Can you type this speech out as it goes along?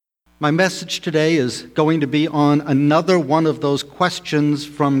My message today is going to be on another one of those questions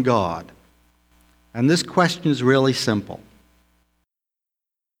from God. And this question is really simple.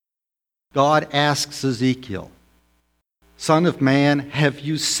 God asks Ezekiel, "Son of man, have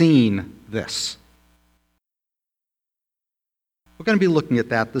you seen this?" We're going to be looking at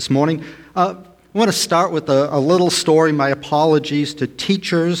that this morning. I want to start with a little story. My apologies to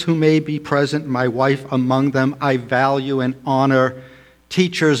teachers who may be present, my wife among them. I value and honor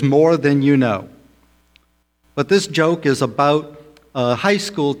teachers more than you know. But this joke is about a high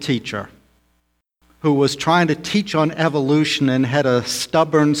school teacher who was trying to teach on evolution and had a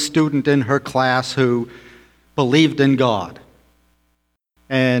stubborn student in her class who believed in God.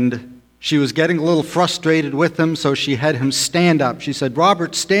 And she was getting a little frustrated with him, so she had him stand up. She said,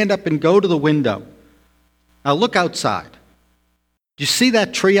 "Robert, stand up and go to the window. Now look outside. Do you see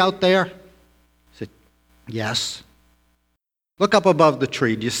that tree out there?" He said, "Yes." "Look up above the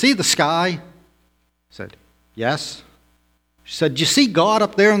tree. Do you see the sky?" He said, "Yes." She said, "Do you see God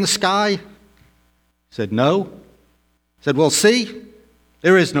up there in the sky?" He said, "No." He said, "Well, see,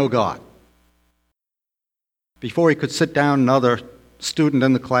 there is no God." Before he could sit down, another student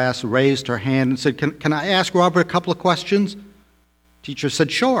in the class raised her hand and said, Can I ask Robert a couple of questions?" Teacher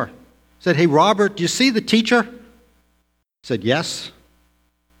said, "Sure." He said, "Hey, Robert, do you see the teacher?" He said, "Yes."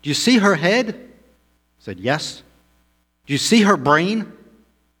 "Do you see her head?" He said, "Yes." "Do you see her brain?"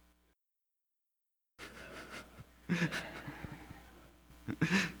 He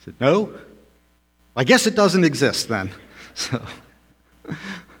said, "No." "I guess it doesn't exist then." So,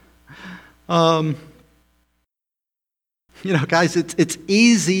 guys, it's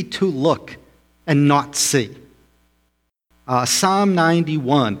easy to look and not see. Psalm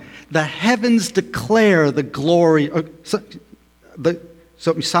 91, the heavens declare the glory.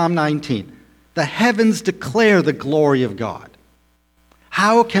 Psalm 19, the heavens declare the glory of God.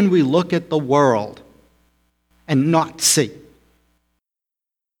 How can we look at the world and not see?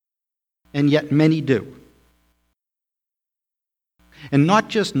 And yet many do. And not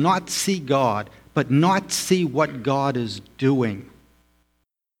just not see God, but not see what God is doing.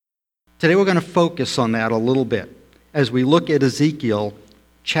 Today we're going to focus on that a little bit as we look at Ezekiel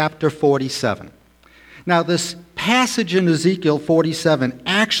chapter 47. Now this passage in Ezekiel 47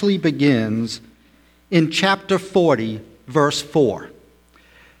 actually begins in chapter 40, verse 4.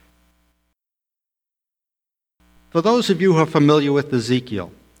 For those of you who are familiar with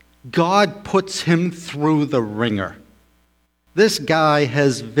Ezekiel, God puts him through the ringer. This guy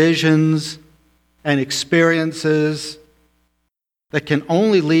has visions and experiences that can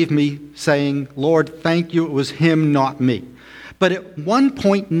only leave me saying, "Lord, thank you, it was him, not me." But at one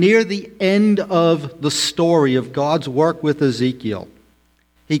point near the end of the story of God's work with Ezekiel,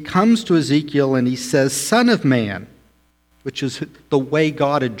 he comes to Ezekiel and he says, "Son of man," which is the way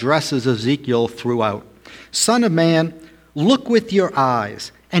God addresses Ezekiel throughout. "Son of man, look with your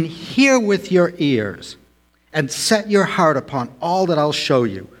eyes and hear with your ears, and set your heart upon all that I'll show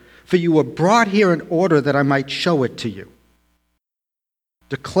you. For you were brought here in order that I might show it to you.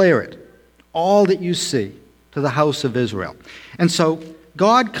 Declare it, all that you see, to the house of Israel." And so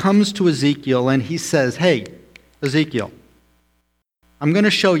God comes to Ezekiel and he says, "Hey, Ezekiel, I'm going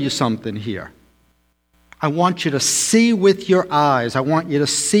to show you something here. I want you to see with your eyes. I want you to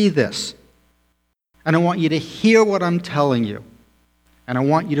see this. And I want you to hear what I'm telling you. And I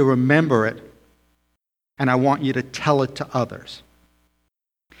want you to remember it. And I want you to tell it to others."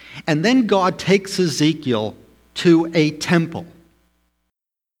 And then God takes Ezekiel to a temple.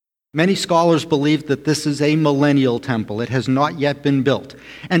 Many scholars believe that this is a millennial temple. It has not yet been built.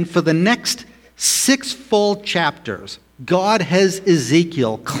 And for the next 6 full chapters, God has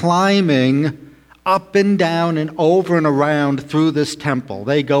Ezekiel climbing up and down and over and around through this temple.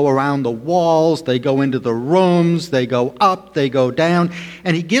 They go around the walls, they go into the rooms, they go up, they go down,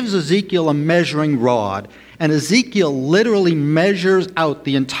 and he gives Ezekiel a measuring rod. And Ezekiel literally measures out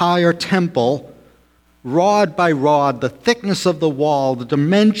the entire temple, rod by rod, the thickness of the wall, the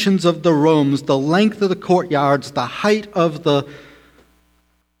dimensions of the rooms, the length of the courtyards, the height of the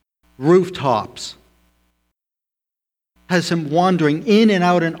rooftops. Has him wandering in and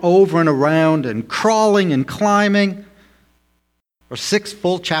out and over and around and crawling and climbing for 6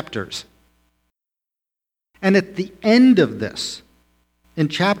 full chapters. And at the end of this, in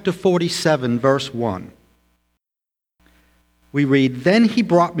chapter 47, verse 1, we read, "Then he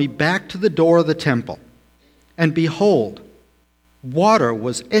brought me back to the door of the temple, and behold, water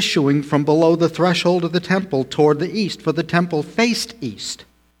was issuing from below the threshold of the temple toward the east, for the temple faced east.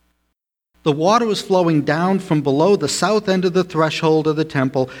 The water was flowing down from below the south end of the threshold of the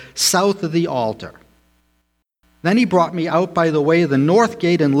temple, south of the altar. Then he brought me out by the way of the north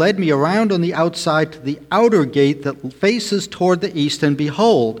gate and led me around on the outside to the outer gate that faces toward the east, and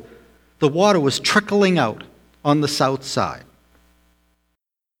behold, the water was trickling out on the south side.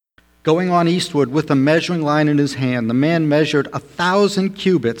 Going on eastward with a measuring line in his hand, the man measured 1,000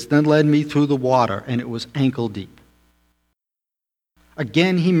 cubits, then led me through the water, and it was ankle deep.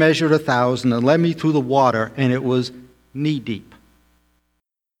 Again he measured 1,000 and led me through the water, and it was knee deep.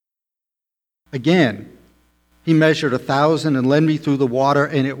 Again he measured 1,000 and led me through the water,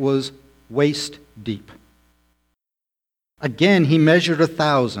 and it was waist deep. Again he measured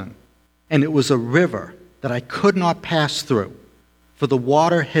 1,000, and it was a river that I could not pass through, for the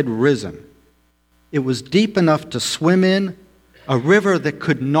water had risen. It was deep enough to swim in, a river that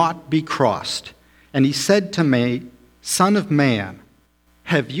could not be crossed. And he said to me, Son of man,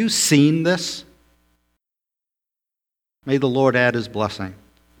 have you seen this? May the Lord add his blessing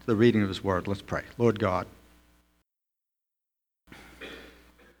to the reading of his word. Let's pray. Lord God,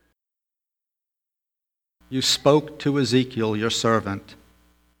 you spoke to Ezekiel, your servant,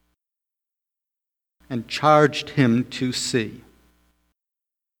 and charged him to see,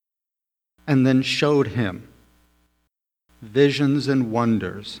 and then showed him visions and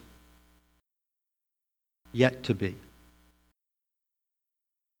wonders yet to be.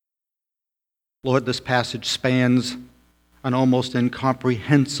 Lord, this passage spans an almost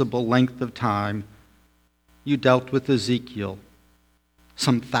incomprehensible length of time. You dealt with Ezekiel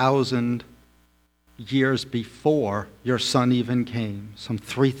some 1,000 years before your son even came, some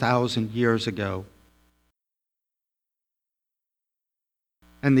 3,000 years ago.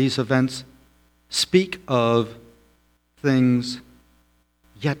 And these events speak of things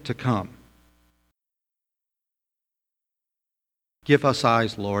yet to come. Give us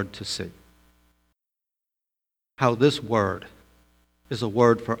eyes, Lord, to see how this word is a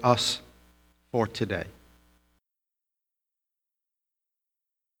word for us for today.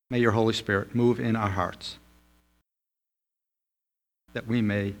 May your Holy Spirit move in our hearts that we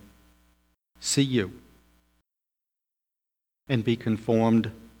may see you and be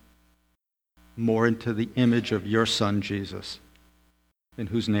conformed more into the image of your Son, Jesus, in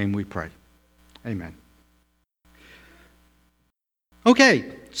whose name we pray. Amen.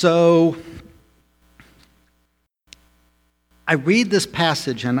 Okay, so I read this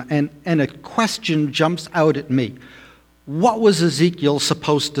passage and a question jumps out at me. What was Ezekiel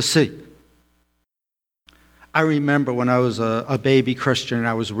supposed to see? I remember when I was a baby Christian and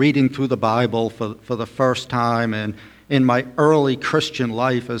I was reading through the Bible for the first time, and in my early Christian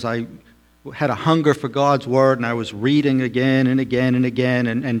life, as I had a hunger for God's Word, and I was reading again and again and again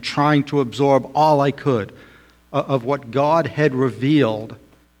and trying to absorb all I could of what God had revealed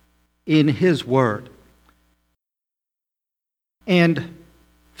in His Word. And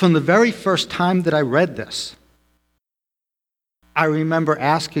from the very first time that I read this, I remember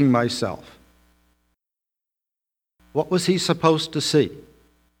asking myself, what was he supposed to see?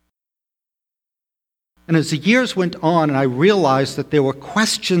 And as the years went on, and I realized that there were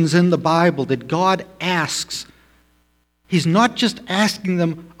questions in the Bible that God asks, he's not just asking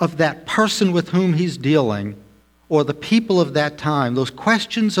them of that person with whom he's dealing or the people of that time. Those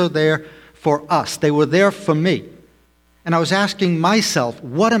questions are there for us. They were there for me. And I was asking myself,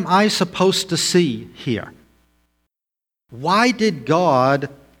 what am I supposed to see here? Why did God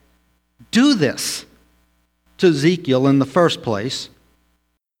do this to Ezekiel in the first place?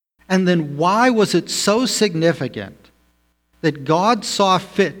 And then why was it so significant that God saw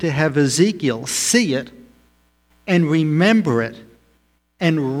fit to have Ezekiel see it and remember it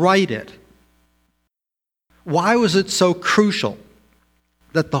and write it? Why was it so crucial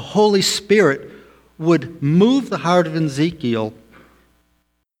that the Holy Spirit would move the heart of Ezekiel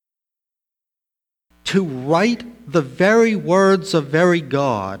to write the very words of very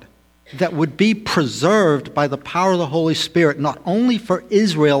God that would be preserved by the power of the Holy Spirit, not only for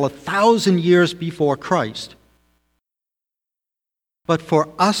Israel 1,000 years before Christ, but for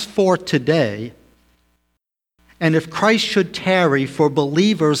us for today, and if Christ should tarry, for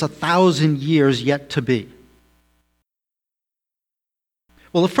believers 1,000 years yet to be.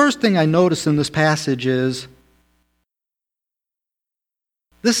 Well, the first thing I notice in this passage is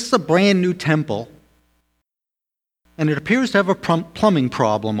this is a brand new temple, and it appears to have a plumbing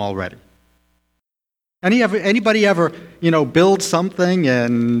problem already. Anybody ever, build something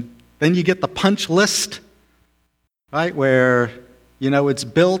and then you get the punch list, right, where, it's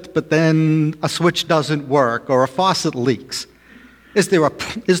built, but then a switch doesn't work or a faucet leaks. Is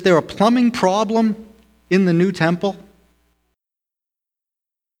there a plumbing problem in the new temple?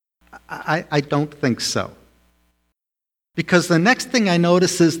 I don't think so. Because the next thing I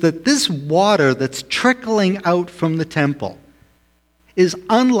notice is that this water that's trickling out from the temple is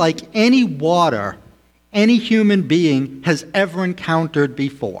unlike any water any human being has ever encountered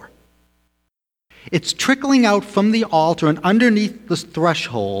before. It's trickling out from the altar and underneath the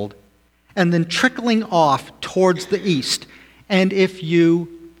threshold, and then trickling off towards the east. And if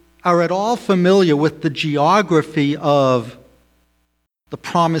you are at all familiar with the geography of the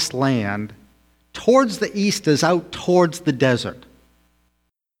Promised Land, towards the east is out towards the desert,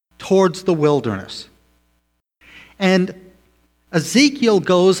 towards the wilderness. And Ezekiel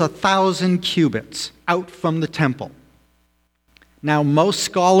goes 1,000 cubits out from the temple. Now, most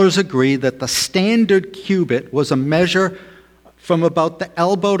scholars agree that the standard cubit was a measure from about the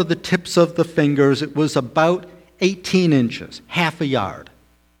elbow to the tips of the fingers. It was about 18 inches, half a yard.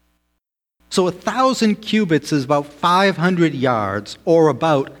 So 1,000 cubits is about 500 yards, or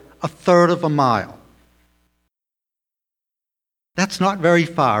about a third of a mile. That's not very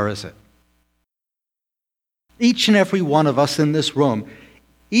far, is it? Each and every one of us in this room,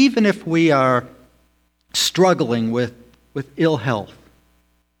 even if we are struggling with ill health,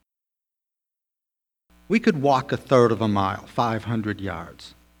 we could walk a third of a mile, 500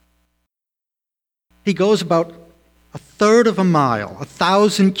 yards. He goes about a third of a mile,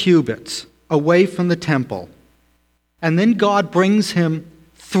 1,000 cubits away from the temple, and then God brings him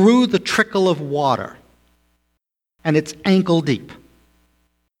through the trickle of water, and it's ankle deep,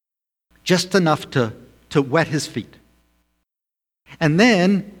 just enough to wet his feet. And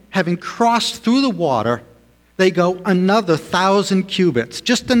then, having crossed through the water, they go another 1,000 cubits,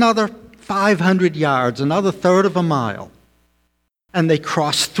 just another 500 yards, another third of a mile, and they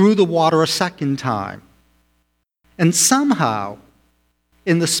cross through the water a second time. And somehow,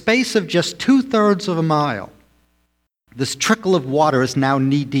 in the space of just 2/3 of a mile, this trickle of water is now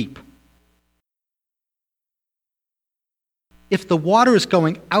knee-deep. If the water is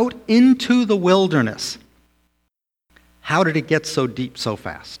going out into the wilderness, how did it get so deep so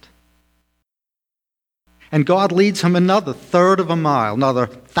fast? And God leads him another third of a mile, another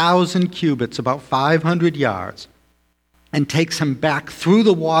 1,000 cubits, about 500 yards, and takes him back through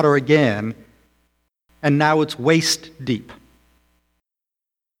the water again, and now it's waist deep.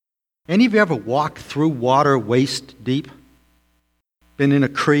 Any of you ever walked through water waist deep? Been in a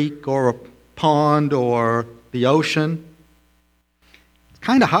creek or a pond or the ocean? It's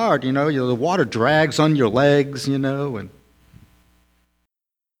kind of hard, the water drags on your legs, and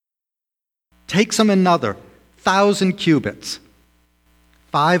takes them another 1,000 cubits,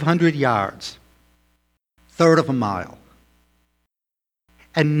 500 yards, third of a mile.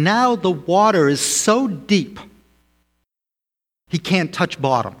 And now the water is so deep, he can't touch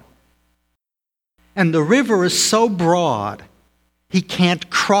bottom. And the river is so broad, he can't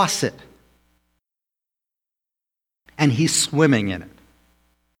cross it. And he's swimming in it.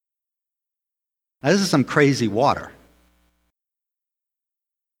 Now, this is some crazy water.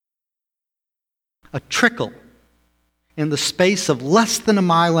 A trickle in the space of less than a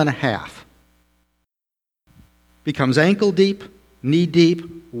mile and a half becomes ankle deep, knee deep,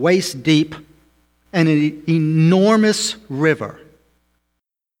 waist deep, and an enormous river.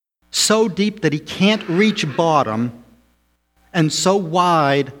 So deep that he can't reach bottom, and so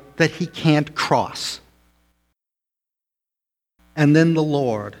wide that he can't cross. And then the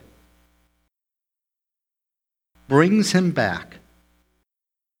Lord brings him back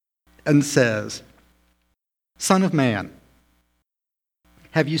and says, "Son of man,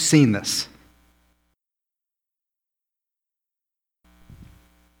 have you seen this?"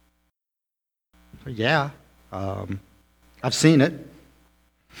 Yeah, I've seen it.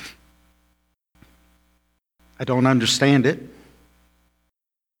 I don't understand it.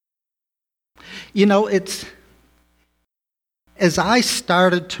 It's as I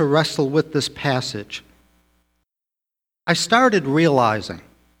started to wrestle with this passage, I started realizing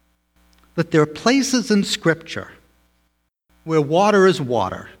that there are places in Scripture where water is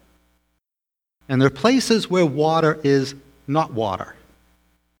water, and there are places where water is not water.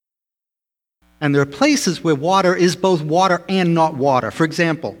 And there are places where water is both water and not water. For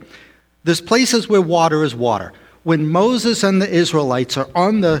example, there's places where water is water. When Moses and the Israelites are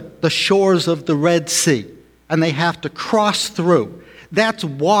on the shores of the Red Sea and they have to cross through, that's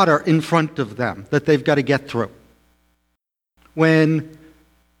water in front of them that they've got to get through. When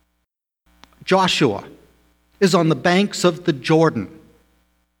Joshua is on the banks of the Jordan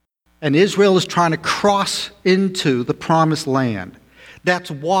and Israel is trying to cross into the Promised Land, that's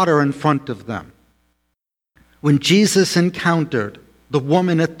water in front of them. When Jesus encountered the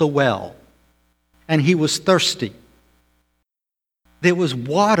woman at the well, and he was thirsty, there was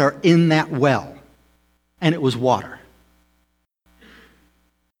water in that well, and it was water.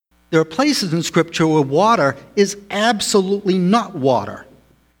 There are places in Scripture where water is absolutely not water.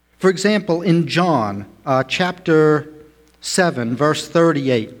 For example, in John chapter 7, verse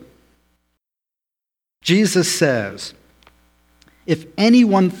 38, Jesus says, "If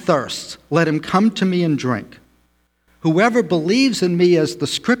anyone thirsts, let him come to me and drink. Whoever believes in me, as the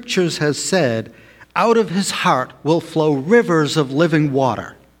Scriptures has said, out of his heart will flow rivers of living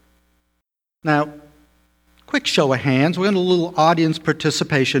water." Now, quick show of hands. We're going to do a little audience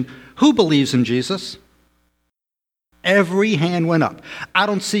participation. Who believes in Jesus? Every hand went up. I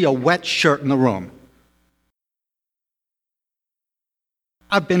don't see a wet shirt in the room.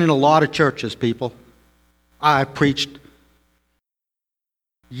 I've been in a lot of churches, people. I preached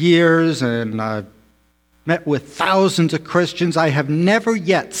years and I've met with thousands of Christians. I have never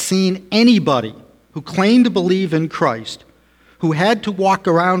yet seen anybody who claimed to believe in Christ who had to walk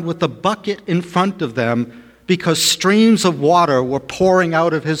around with a bucket in front of them because streams of water were pouring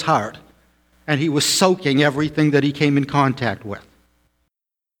out of his heart and he was soaking everything that he came in contact with.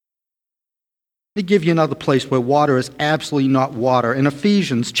 Let me give you another place where water is absolutely not water. In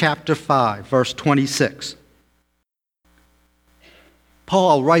Ephesians chapter 5, verse 26.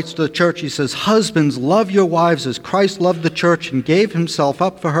 Paul writes to the church, he says, "Husbands, love your wives as Christ loved the church and gave himself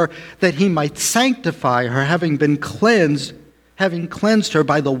up for her, that he might sanctify her, having cleansed her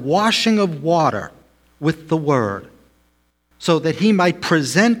by the washing of water with the word, so that he might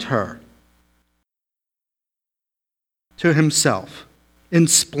present her to himself in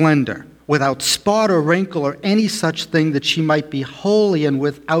splendor, without spot or wrinkle or any such thing, that she might be holy and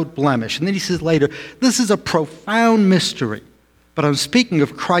without blemish." And then he says later, this is a profound mystery, but I'm speaking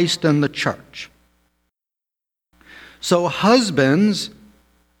of Christ and the church. So husbands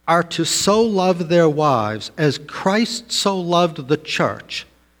are to so love their wives as Christ so loved the church,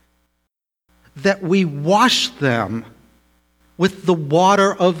 that we wash them with the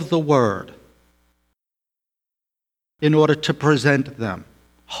water of the word in order to present them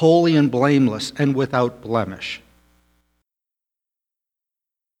holy and blameless and without blemish.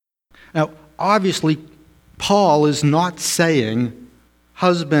 Now, obviously, Paul is not saying,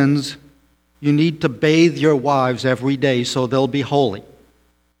 husbands, you need to bathe your wives every day so they'll be holy.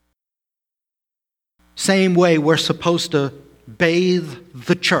 Same way we're supposed to bathe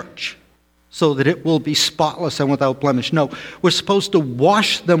the church so that it will be spotless and without blemish. No, we're supposed to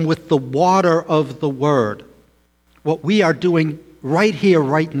wash them with the water of the word. What we are doing right here,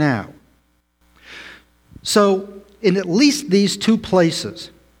 right now. So, in at least these two places,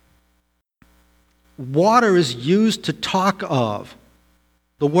 water is used to talk of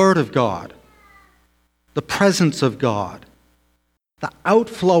the Word of God, the presence of God, the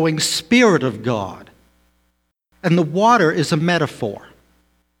outflowing Spirit of God, and the water is a metaphor.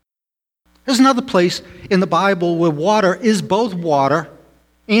 There's another place in the Bible where water is both water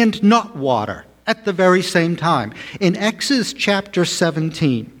and not water at the very same time. In Exodus chapter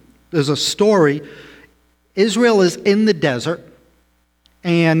 17, there's a story. Israel is in the desert,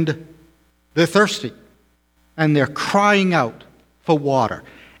 and they're thirsty, and they're crying out for water.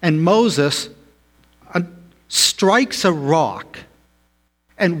 And Moses strikes a rock,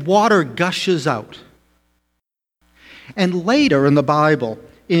 and water gushes out. And later in the Bible,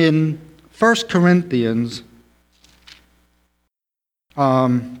 in 1 Corinthians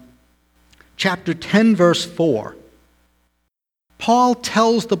chapter 10, verse 4, Paul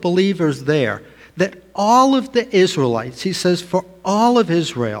tells the believers there that all of the Israelites, he says, for all of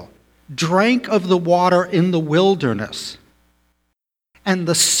Israel, drank of the water in the wilderness, and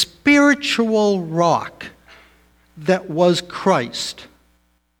the spiritual rock that was Christ,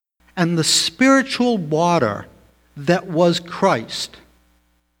 and the spiritual water that was Christ,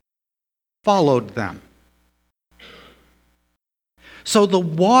 followed them. So the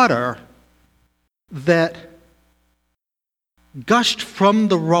water that gushed from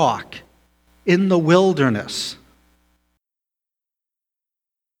the rock in the wilderness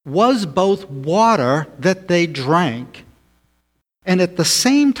was both water that they drank, and at the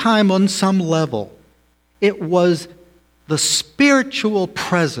same time, on some level, it was the spiritual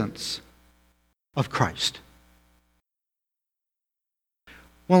presence of Christ.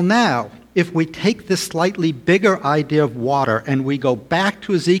 Well, now, if we take this slightly bigger idea of water and we go back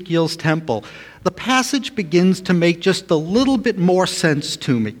to Ezekiel's temple, the passage begins to make just a little bit more sense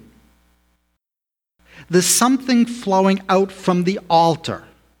to me. There's something flowing out from the altar.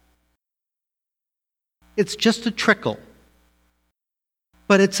 It's just a trickle,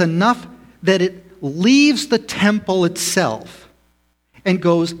 but it's enough that it leaves the temple itself and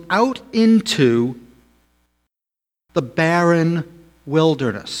goes out into the barren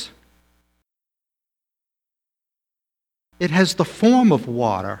wilderness. It has the form of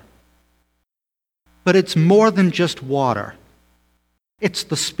water, But it's more than just water. It's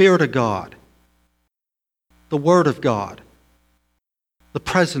the Spirit of God, the Word of God, the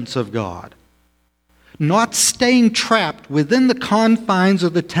presence of God. Not staying trapped within the confines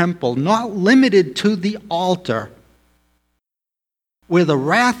of the temple, not limited to the altar, where the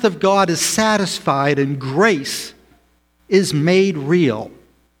wrath of God is satisfied and grace is made real.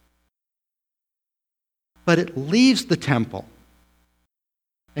 But it leaves the temple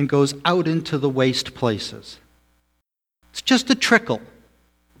and goes out into the waste places. It's just a trickle.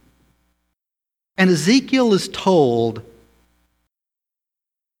 And Ezekiel is told,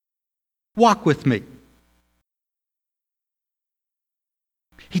 walk with me.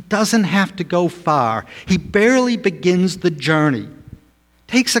 He doesn't have to go far. He barely begins the journey.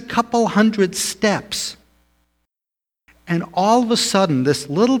 Takes a couple hundred steps. And all of a sudden, this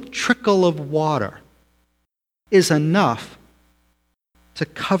little trickle of water is enough to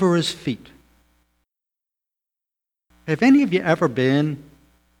cover his feet. Have any of you ever been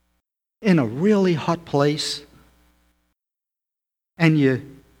in a really hot place and you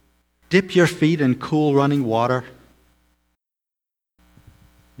dip your feet in cool running water?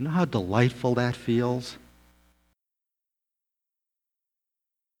 You know how delightful that feels?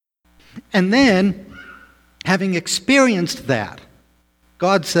 And then, having experienced that,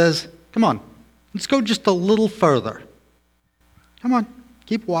 God says, come on, let's go just a little further. Come on,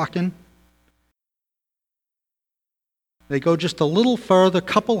 keep walking. They go just a little further, a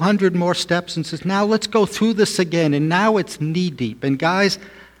couple hundred more steps, and says, now let's go through this again. And now it's knee-deep. And guys,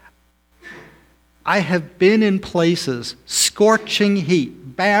 I have been in places, scorching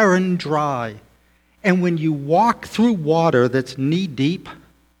heat, barren, dry. And when you walk through water that's knee-deep,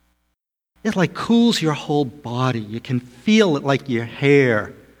 it like cools your whole body. You can feel it like your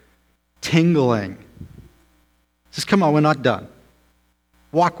hair tingling. Says, come on, we're not done.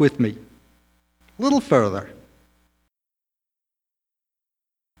 Walk with me. A little further.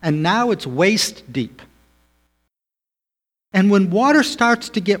 And now it's waist deep. And when water starts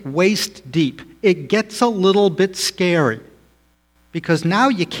to get waist deep, it gets a little bit scary. Because now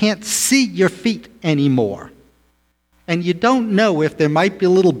you can't see your feet anymore. And you don't know if there might be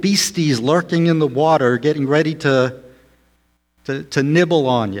little beasties lurking in the water getting ready to nibble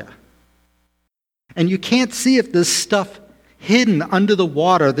on you. And you can't see if there's stuff hidden under the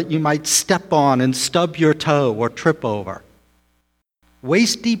water that you might step on and stub your toe or trip over.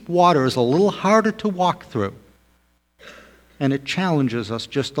 Waist-deep water is a little harder to walk through. And it challenges us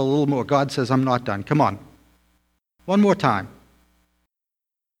just a little more. God says, I'm not done. Come on. One more time.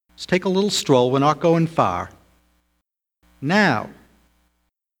 Let's take a little stroll. We're not going far. Now,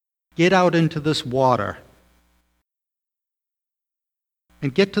 get out into this water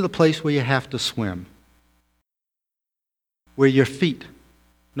and get to the place where you have to swim, where your feet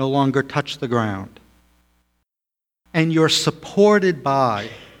no longer touch the ground, and you're supported by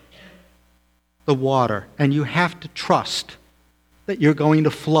the water, and you have to trust that you're going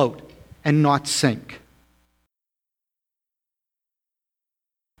to float and not sink.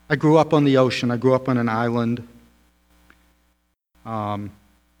 I grew up on the ocean. I grew up on an island.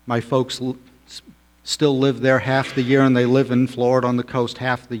 My folks still live there half the year, and they live in Florida on the coast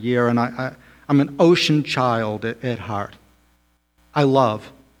half the year, and I'm an ocean child at heart. I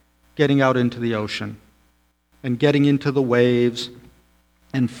love getting out into the ocean and getting into the waves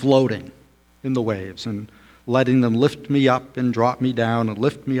and floating in the waves and letting them lift me up and drop me down and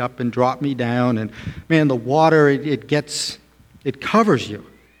lift me up and drop me down. And man, the water, it covers you.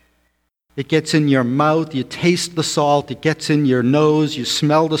 It gets in your mouth, you taste the salt, it gets in your nose, you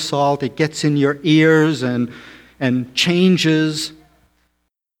smell the salt, it gets in your ears and changes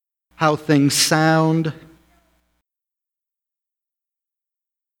how things sound.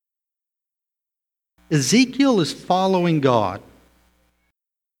 Ezekiel is following God.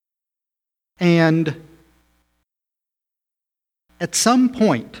 And at some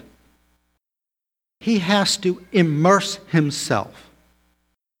point, he has to immerse himself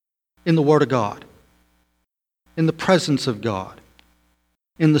in the Word of God, in the presence of God,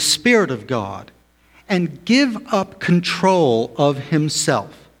 in the Spirit of God, and give up control of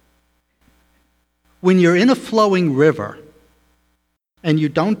himself. When you're in a flowing river and you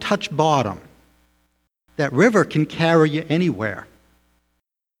don't touch bottom, that river can carry you anywhere.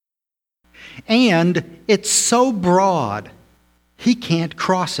 And it's so broad, he can't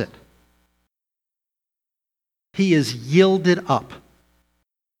cross it. He is yielded up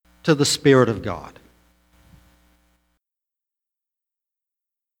to the Spirit of God.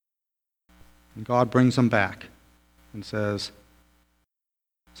 And God brings him back and says,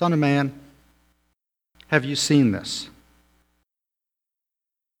 Son of man, have you seen this?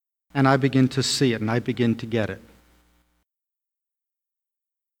 and I begin to see it, and I begin to get it.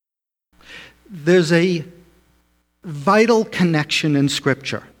 There's a vital connection in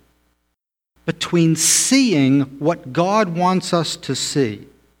Scripture between seeing what God wants us to see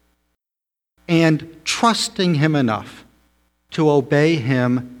and trusting Him enough to obey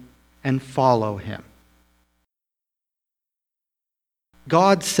Him and follow Him.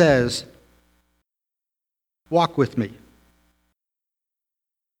 God says, "Walk with me."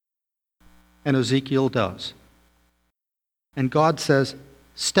 And Ezekiel does. And God says,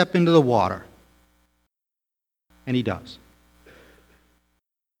 "Step into the water." And he does.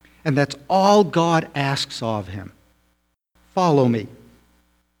 And that's all God asks of him. Follow me.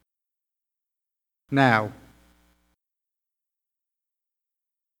 Now,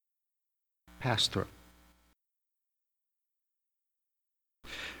 pass through.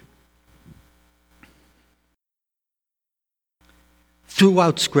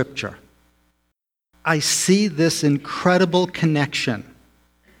 Throughout Scripture, I see this incredible connection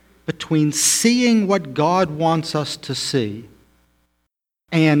between seeing what God wants us to see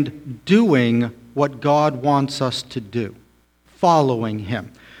and doing what God wants us to do, following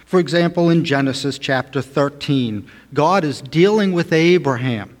Him. For example, in Genesis chapter 13, God is dealing with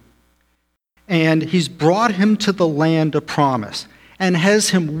Abraham, and He's brought him to the land of promise and has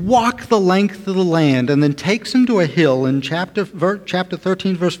him walk the length of the land, and then takes him to a hill. In chapter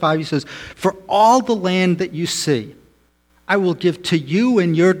 13, verse 5, he says, "For all the land that you see, I will give to you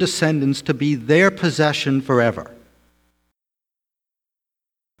and your descendants to be their possession forever."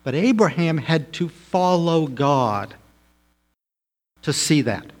 But Abraham had to follow God to see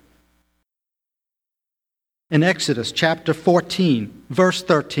that. In Exodus chapter 14, verse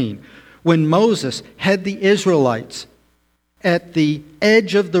 13, when Moses had the Israelites at the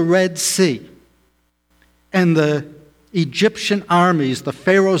edge of the Red Sea, and the Egyptian armies, the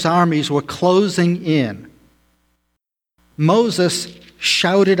Pharaoh's armies, were closing in, Moses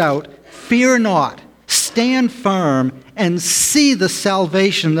shouted out, "Fear not, stand firm, and see the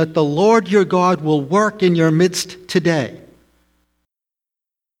salvation that the Lord your God will work in your midst today."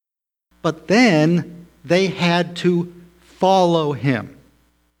 But then they had to follow him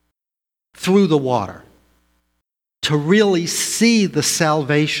through the water to really see the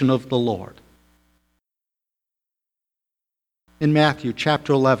salvation of the Lord. In Matthew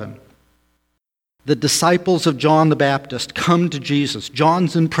chapter 11, the disciples of John the Baptist come to Jesus.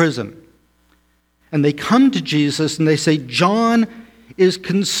 John's in prison. And they come to Jesus and they say, "John is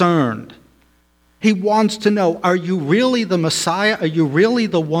concerned. He wants to know, are you really the Messiah? Are you really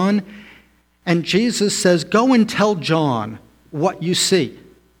the one?" And Jesus says, "Go and tell John what you see.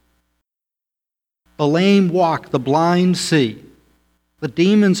 The lame walk, the blind see, the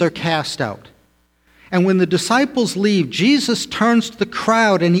demons are cast out." And when the disciples leave, Jesus turns to the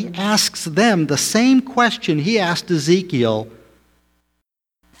crowd and he asks them the same question he asked Ezekiel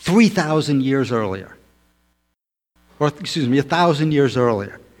 3,000 years earlier. Or, 1,000 years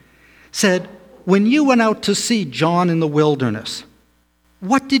earlier. Said, "When you went out to see John in the wilderness,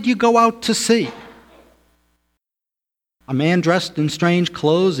 what did you go out to see? A man dressed in strange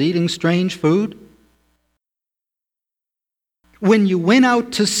clothes, eating strange food? When you went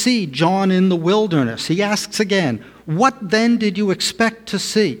out to see John in the wilderness," he asks again, "what then did you expect to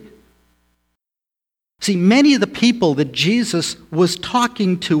see?" See, many of the people that Jesus was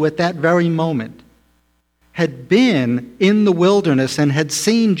talking to at that very moment had been in the wilderness and had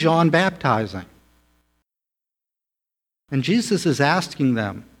seen John baptizing. And Jesus is asking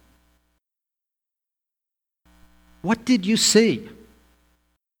them, "What did you see?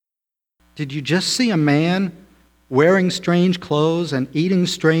 Did you just see a man wearing strange clothes and eating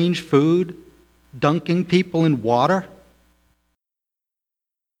strange food, dunking people in water?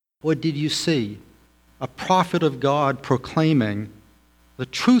 Or did you see a prophet of God proclaiming the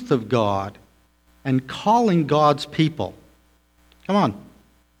truth of God and calling God's people, come on,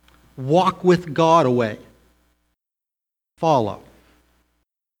 walk with God away, follow"?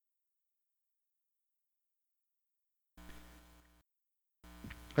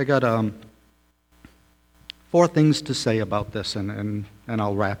 I got 4 things to say about this, and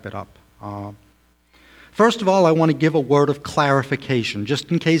I'll wrap it up. First of all, I want to give a word of clarification, just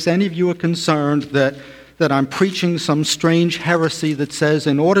in case any of you are concerned that I'm preaching some strange heresy that says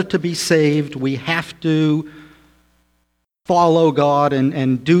in order to be saved, we have to follow God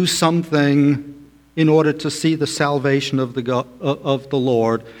and do something in order to see the salvation of the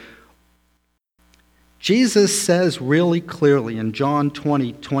Lord. Jesus says really clearly in John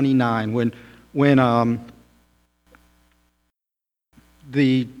 20:29, when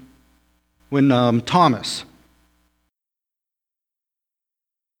Thomas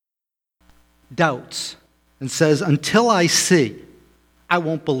doubts and says, until I see, I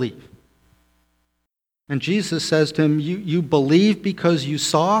won't believe. And Jesus says to him, you believe because you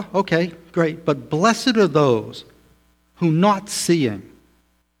saw? Okay, great. But blessed are those who not seeing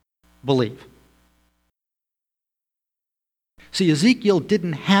believe. See, Ezekiel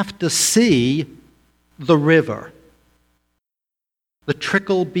didn't have to see the river, the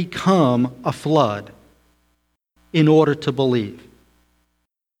trickle become a flood, in order to believe.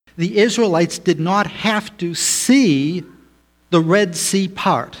 The Israelites did not have to see the Red Sea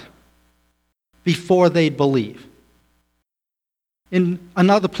part before they'd believe. In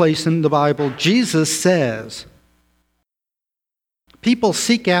another place in the Bible, Jesus says, people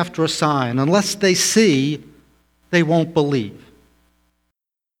seek after a sign. Unless they see, they won't believe.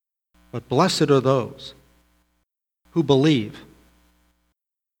 But blessed are those who believe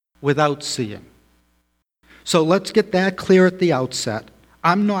without seeing. So let's get that clear at the outset.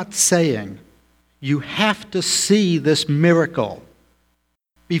 I'm not saying you have to see this miracle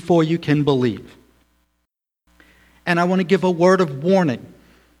before you can believe. And I want to give a word of warning.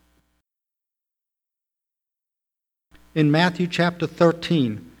 In Matthew chapter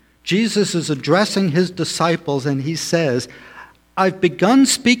 13, Jesus is addressing his disciples and he says, I've begun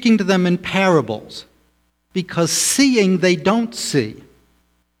speaking to them in parables because seeing they don't see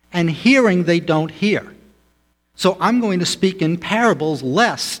and hearing they don't hear. So I'm going to speak in parables,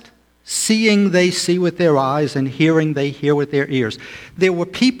 lest seeing they see with their eyes and hearing they hear with their ears. There were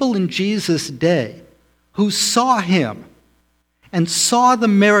people in Jesus' day who saw him and saw the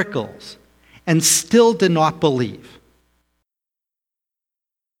miracles and still did not believe.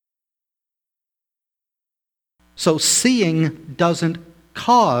 So seeing doesn't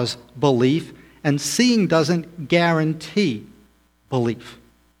cause belief, and seeing doesn't guarantee belief.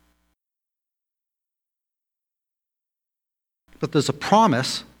 But there's a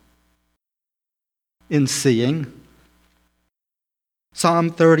promise in seeing.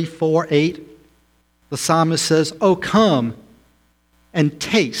 Psalm 34:8, the psalmist says, "Oh, come and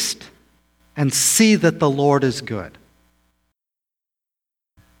taste and see that the Lord is good."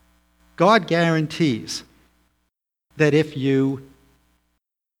 God guarantees that if you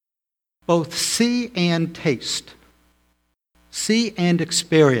both see and taste, see and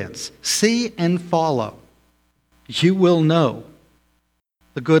experience, see and follow, you will know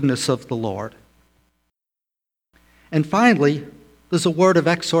the goodness of the Lord. And finally, there's a word of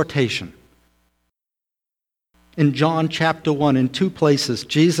exhortation. In John chapter 1, in two places,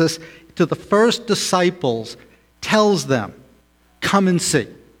 Jesus, to the first disciples, tells them, come and see.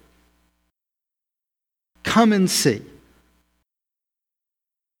 Come and see.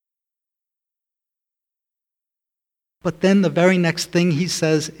 But then the very next thing he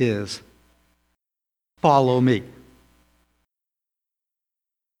says is, follow me.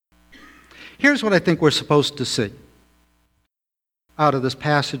 Here's what I think we're supposed to see out of this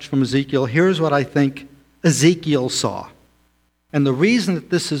passage from Ezekiel. Here's what I think Ezekiel saw. And the reason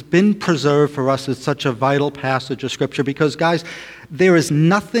that this has been preserved for us is such a vital passage of Scripture, because, guys, there is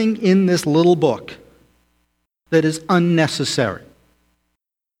nothing in this little book that is unnecessary.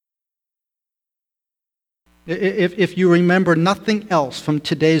 If you remember nothing else from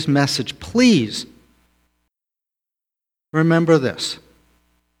today's message, please remember this.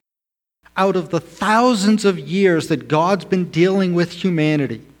 Out of the thousands of years that God's been dealing with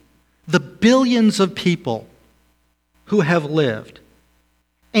humanity, the billions of people who have lived,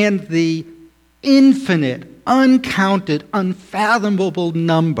 and the infinite, uncounted, unfathomable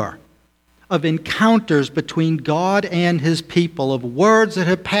number of encounters between God and his people, of words that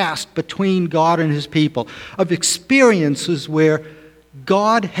have passed between God and his people, of experiences where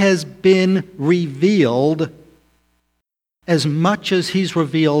God has been revealed as much as he's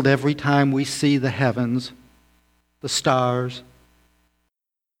revealed every time we see the heavens, the stars,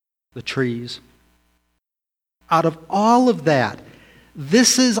 the trees. Out of all of that,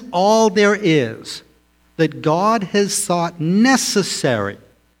 this is all there is that God has thought necessary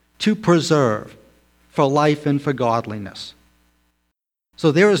to preserve for life and for godliness.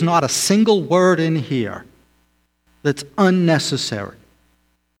 So there is not a single word in here that's unnecessary.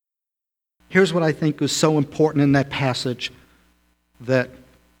 Here's what I think is so important in that passage, that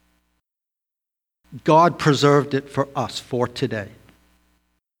God preserved it for us for today.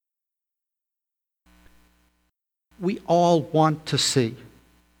 We all want to see.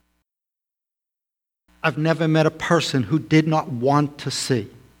 I've never met a person who did not want to see.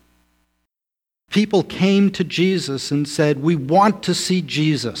 People came to Jesus and said, we want to see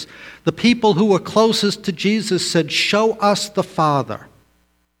Jesus. The people who were closest to Jesus said, show us the Father.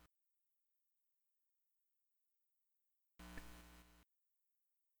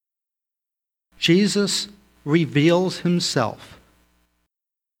 Jesus reveals himself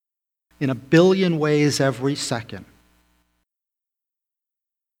in a billion ways every second.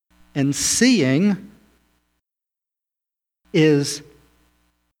 And seeing is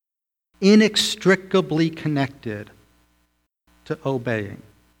inextricably connected to obeying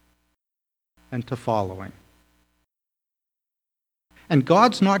and to following. And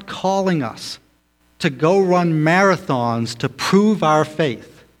God's not calling us to go run marathons to prove our faith.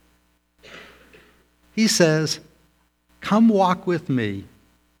 He says, come walk with me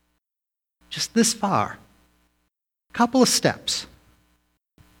just this far, a couple of steps.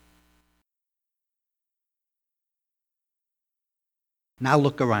 Now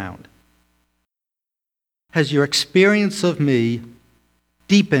look around. Has your experience of me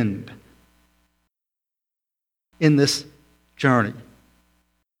deepened in this journey?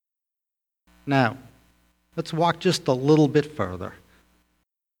 Now, let's walk just a little bit further.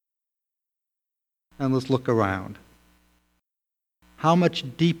 And let's look around. How much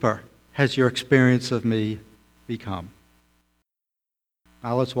deeper has your experience of me become?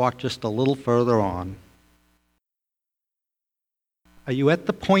 Now let's walk just a little further on. Are you at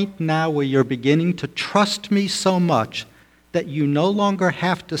the point now where you're beginning to trust me so much that you no longer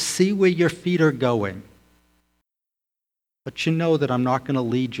have to see where your feet are going, but you know that I'm not going to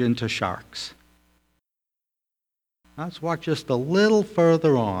lead you into sharks? Now let's walk just a little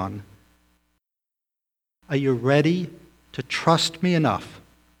further on. Are you ready to trust me enough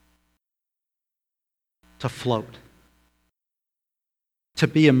to float, to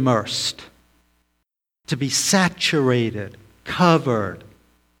be immersed, to be saturated, covered,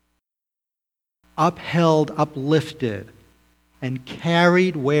 upheld, uplifted, and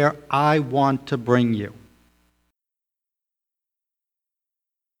carried where I want to bring you?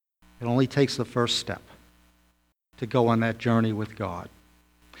 It only takes the first step to go on that journey with God.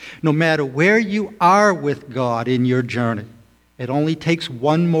 No matter where you are with God in your journey, it only takes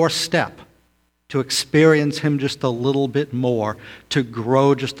one more step to experience Him just a little bit more, to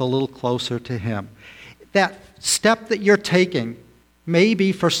grow just a little closer to Him. That step that you're taking may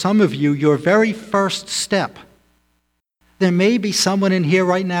be, for some of you, your very first step. There may be someone in here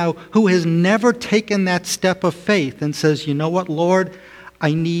right now who has never taken that step of faith and says, you know what, Lord,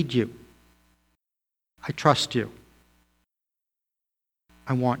 I need you. I trust you.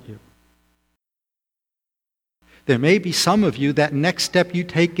 I want you. There may be some of you that next step you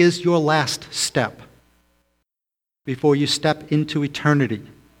take is your last step before you step into eternity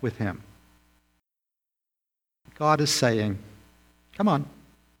with Him. God is saying, come on.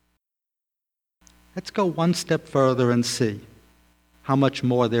 Let's go one step further and see how much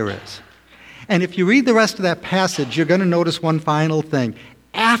more there is. And if you read the rest of that passage, you're going to notice one final thing.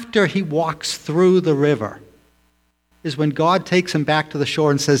 After he walks through the river is when God takes him back to the shore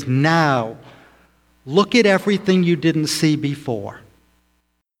and says, now, look at everything you didn't see before.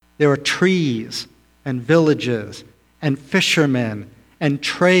 There are trees and villages and fishermen and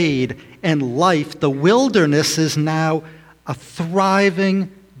trade and life. The wilderness is now a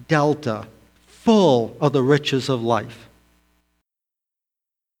thriving delta full of the riches of life.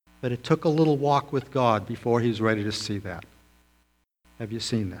 But it took a little walk with God before he was ready to see that. Have you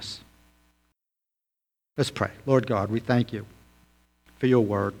seen this? Let's pray. Lord God, we thank you for your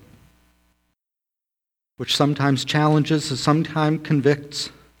word, which sometimes challenges and sometimes convicts,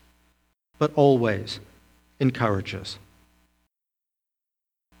 but always encourages.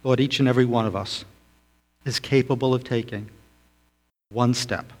 Lord, each and every one of us is capable of taking one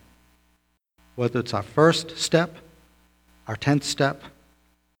step, whether it's our first step, our 10th step,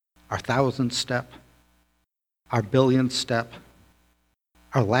 our 1,000th step, our 1,000,000th step,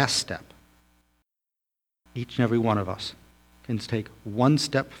 our last step. Each and every one of us can take one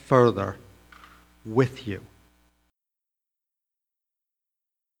step further with you.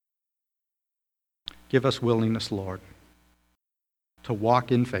 Give us willingness, Lord, to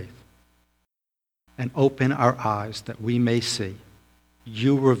walk in faith and open our eyes that we may see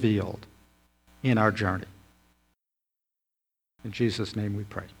you revealed in our journey. In Jesus' name we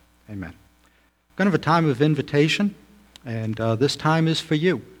pray. Amen. We're going to have a time of invitation, and this time is for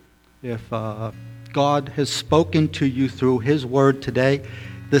you. If God has spoken to you through His Word today,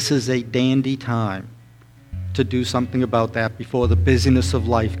 this is a dandy time to do something about that before the busyness of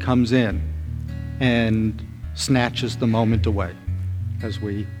life comes in and snatches the moment away as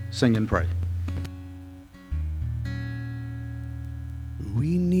we sing and pray.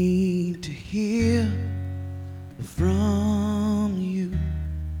 We need to hear from you.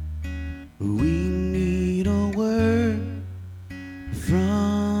 We need a word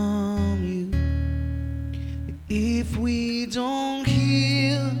from you. If we don't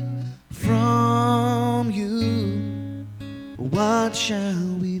hear from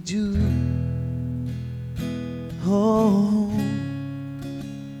do. Oh,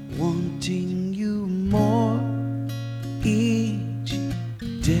 wanting you more each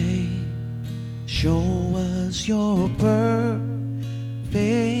day. Show us your perfect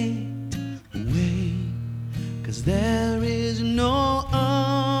way, 'cause there is no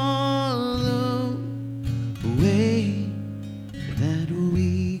other way that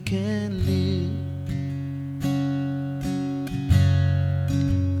we can live.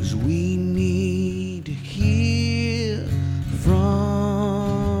 'Cause we need to hear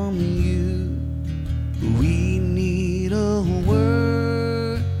from you. We need a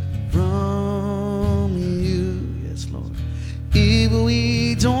word from you. Yes, Lord. If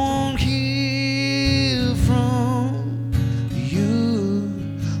we don't hear from you,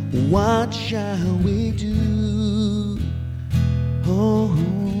 what shall we do? Oh,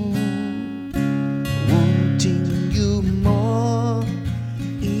 wanting you more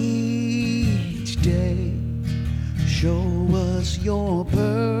each day. Show us your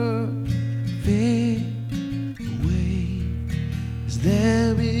perfect way, 'cause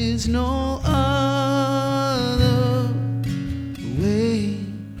there is no